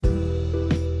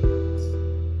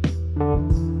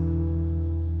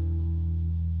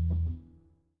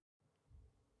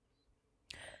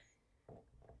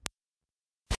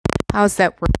How's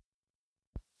that work?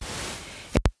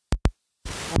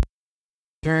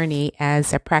 Journey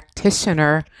as a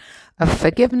practitioner of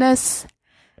forgiveness?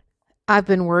 I've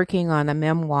been working on a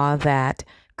memoir that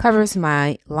covers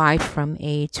my life from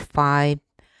age 5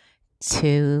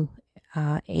 to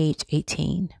age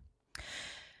 18.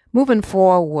 Moving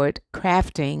forward,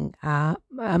 crafting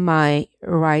my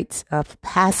rites of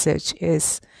passage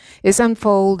is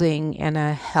unfolding in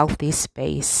a healthy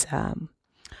space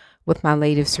with my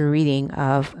latest reading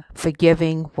of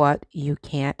Forgiving What You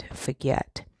Can't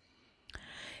Forget.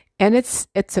 And it's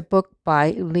a book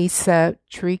by Lisa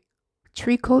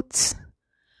Trecoats,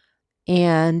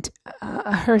 and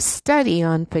her study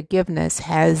on forgiveness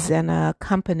has an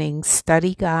accompanying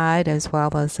study guide as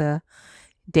well as a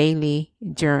daily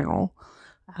journal,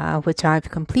 which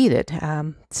I've completed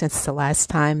since the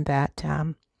last time that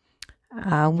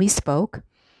we spoke.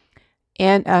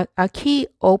 And a key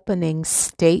opening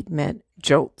statement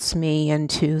jolts me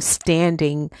into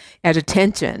standing at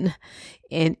attention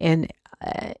and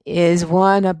is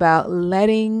one about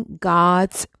letting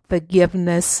God's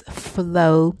forgiveness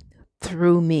flow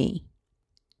through me.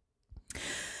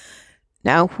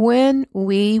 Now, when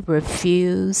we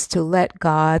refuse to let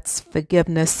God's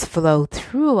forgiveness flow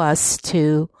through us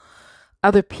to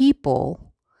other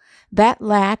people, that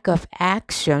lack of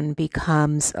action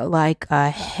becomes like a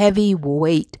heavy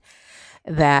weight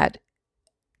that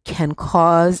can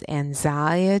cause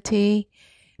anxiety,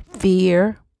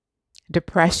 fear,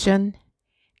 depression,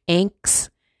 angst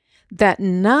that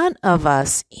none of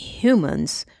us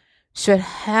humans should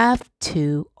have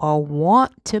to or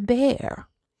want to bear.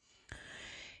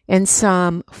 In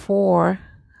Psalm 4,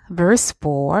 verse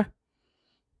 4,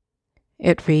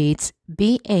 it reads,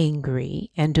 "Be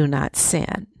angry and do not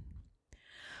sin.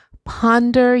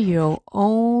 Ponder your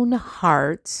own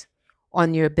hearts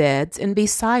on your beds and be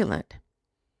silent."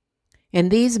 In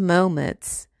these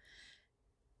moments,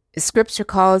 Scripture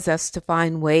calls us to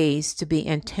find ways to be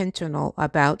intentional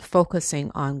about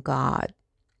focusing on God.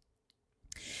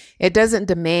 It doesn't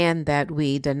demand that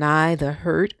we deny the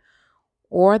hurt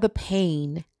or the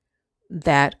pain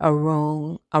that a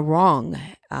wrong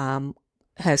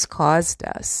has caused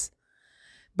us,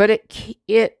 but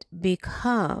it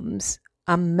becomes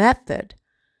a method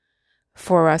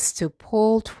for us to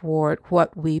pull toward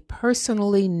what we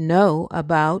personally know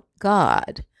about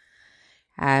God.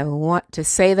 I want to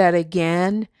say that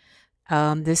again.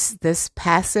 This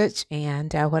passage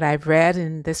and what I've read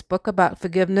in this book about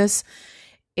forgiveness,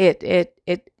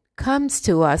 it comes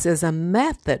to us as a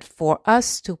method for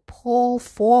us to pull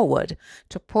forward,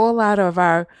 to pull out of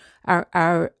our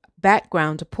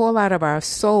background, to pull out of our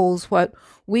souls what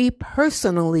we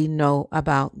personally know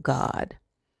about God.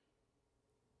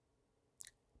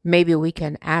 Maybe we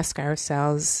can ask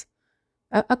ourselves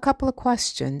a couple of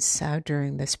questions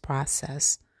during this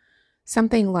process.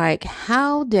 Something like,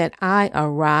 how did I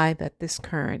arrive at this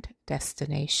current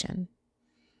destination?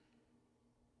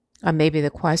 Or maybe the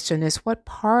question is, what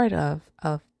part of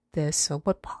this or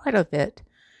what part of it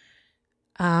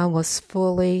was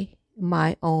fully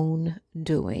my own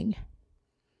doing?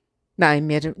 Now,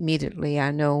 immediately,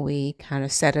 I know we kind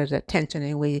of set it at attention,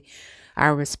 and my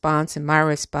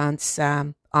response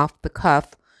off the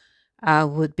cuff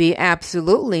would be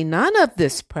absolutely none of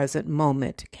this present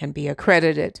moment can be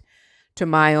accredited to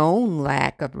my own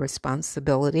lack of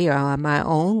responsibility or my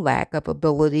own lack of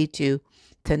ability to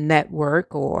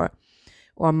network or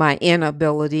my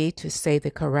inability to say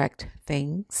the correct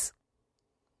things.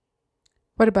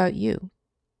 What about you?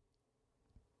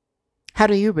 How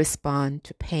do you respond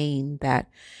to pain that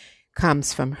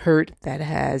comes from hurt that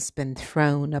has been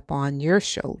thrown upon your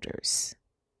shoulders?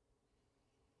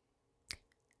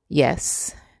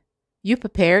 Yes, you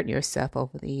prepared yourself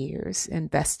over the years,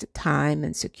 invested time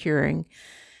in securing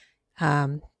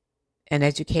an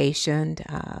education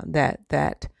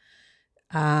that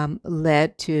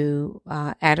led to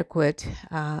adequate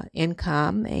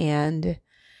income, and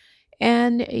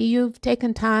you've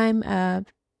taken time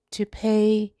to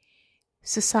pay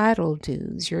societal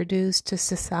dues, your dues to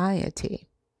society.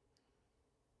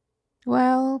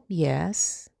 Well,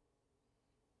 yes.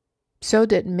 So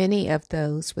did many of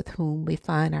those with whom we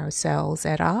find ourselves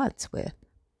at odds with.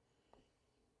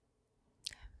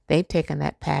 They've taken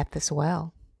that path as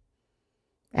well.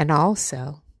 And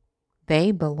also,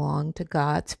 they belong to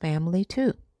God's family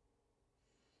too.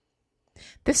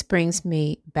 This brings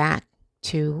me back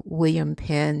to William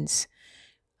Penn's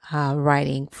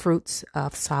writing Fruits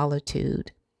of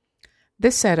Solitude.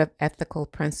 This set of ethical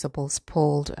principles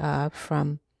pulled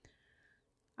from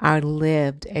our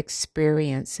lived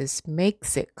experiences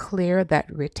makes it clear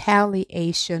that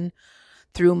retaliation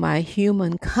through my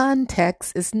human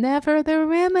context is never the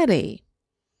remedy.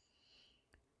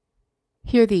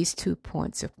 Hear these 2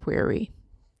 points of query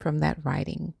from that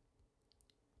writing.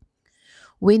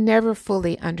 We never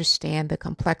fully understand the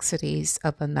complexities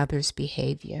of another's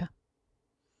behavior.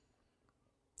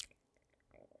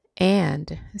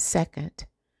 And second,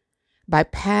 by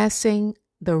passing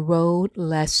the road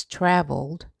less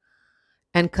traveled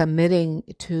and committing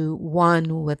to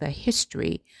one with a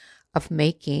history of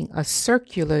making a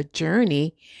circular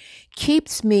journey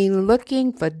keeps me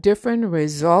looking for different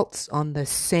results on the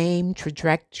same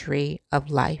trajectory of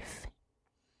life.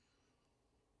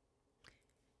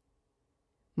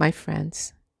 My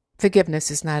friends, forgiveness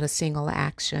is not a single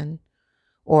action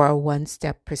or a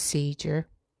one-step procedure.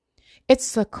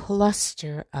 It's a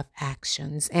cluster of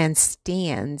actions and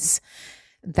stands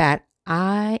that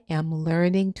I am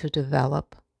learning to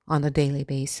develop on a daily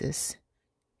basis.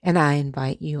 And I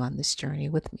invite you on this journey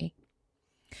with me.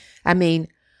 I mean,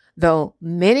 though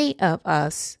many of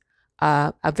us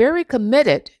are very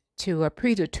committed to a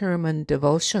predetermined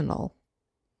devotional,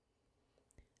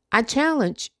 I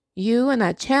challenge you and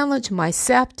I challenge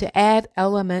myself to add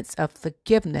elements of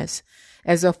forgiveness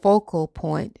as a focal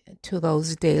point to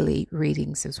those daily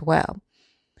readings as well.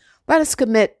 Let us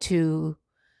commit to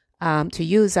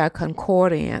use our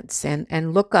concordance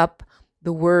and look up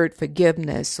the word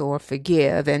forgiveness or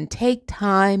forgive and take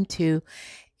time to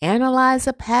analyze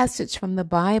a passage from the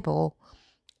Bible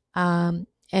and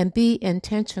be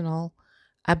intentional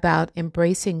about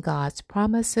embracing God's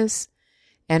promises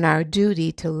and our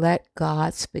duty to let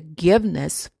God's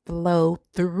forgiveness flow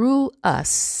through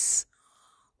us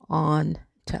on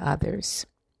to others.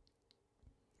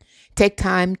 Take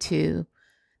time to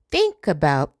think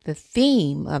about the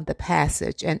theme of the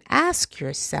passage and ask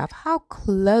yourself how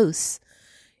close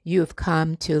you have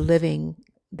come to living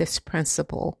this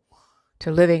principle,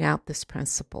 to living out this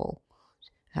principle,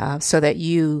 so that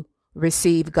you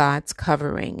receive God's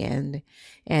covering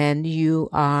and you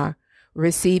are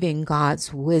receiving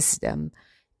God's wisdom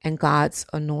and God's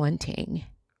anointing.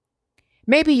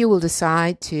 Maybe you will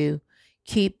decide to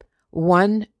keep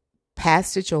one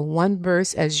passage or one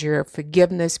verse as your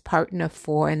forgiveness partner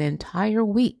for an entire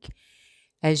week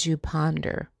as you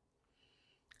ponder.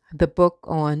 The book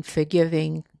on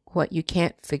forgiving what you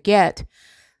can't forget,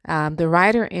 the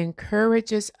writer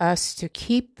encourages us to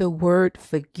keep the word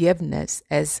forgiveness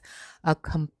as a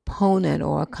component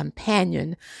or a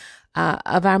companion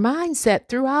of our mindset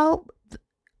throughout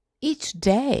each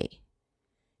day.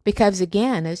 Because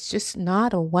again, it's just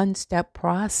not a one-step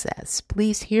process.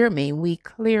 Please hear me. We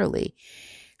clearly,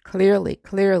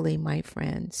 my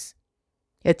friends,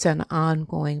 it's an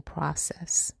ongoing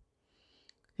process.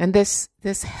 And this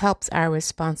helps our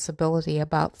responsibility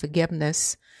about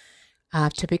forgiveness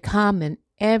to become an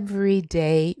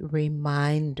everyday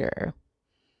reminder.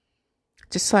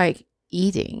 Just like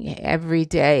eating every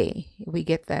day, we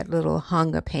get that little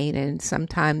hunger pain, and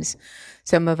sometimes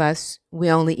some of us,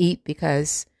 we only eat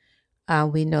because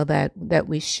we know that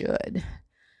we should,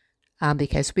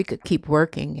 because we could keep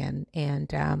working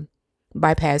and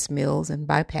bypass meals and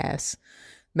bypass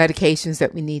medications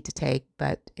that we need to take.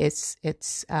 But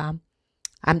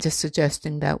I'm just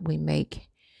suggesting that we make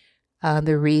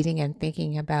the reading and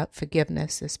thinking about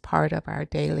forgiveness as part of our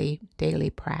daily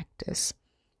practice.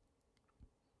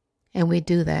 And we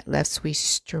do that lest we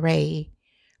stray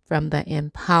from the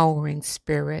empowering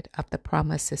spirit of the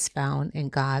promises found in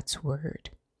God's word.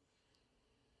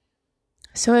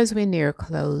 So as we near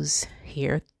close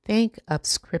here, think of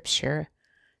Scripture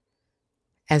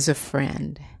as a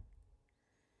friend,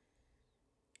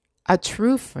 a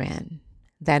true friend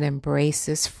that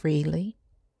embraces freely.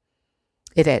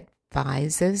 It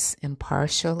advises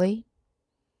impartially.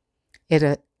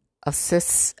 It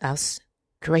assists us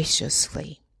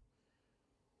graciously.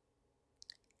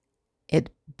 It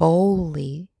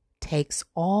boldly takes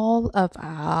all of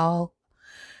our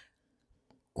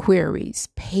queries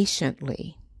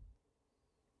patiently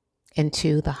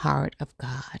into the heart of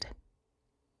God.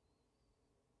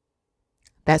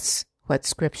 That's what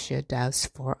Scripture does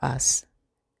for us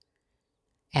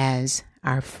as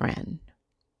our friend.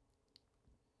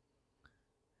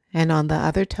 And on the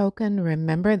other token,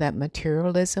 remember that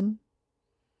materialism,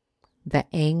 the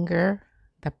anger,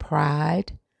 the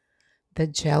pride, the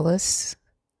jealous,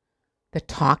 the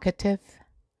talkative,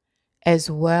 as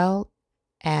well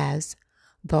as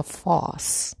the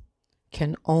false,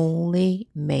 can only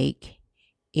make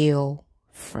ill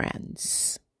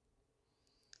friends.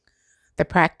 The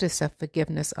practice of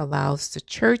forgiveness allows the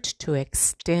church to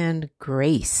extend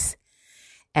grace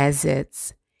as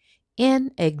its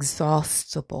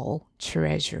inexhaustible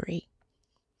treasury.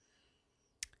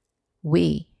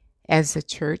 We, as a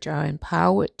church, are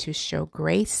empowered to show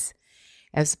grace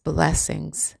as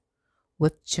blessings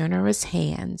with generous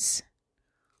hands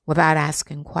without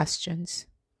asking questions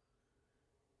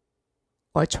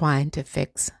or trying to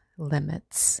fix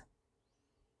limits.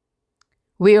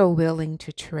 We are willing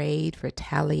to trade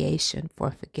retaliation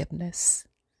for forgiveness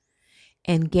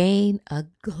and gain a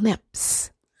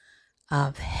glimpse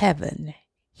of heaven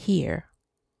here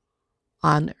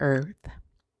on earth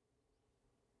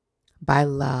by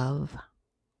love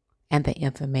and the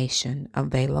information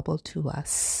available to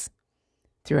us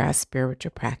through our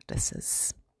spiritual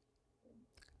practices.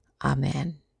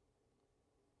 Amen.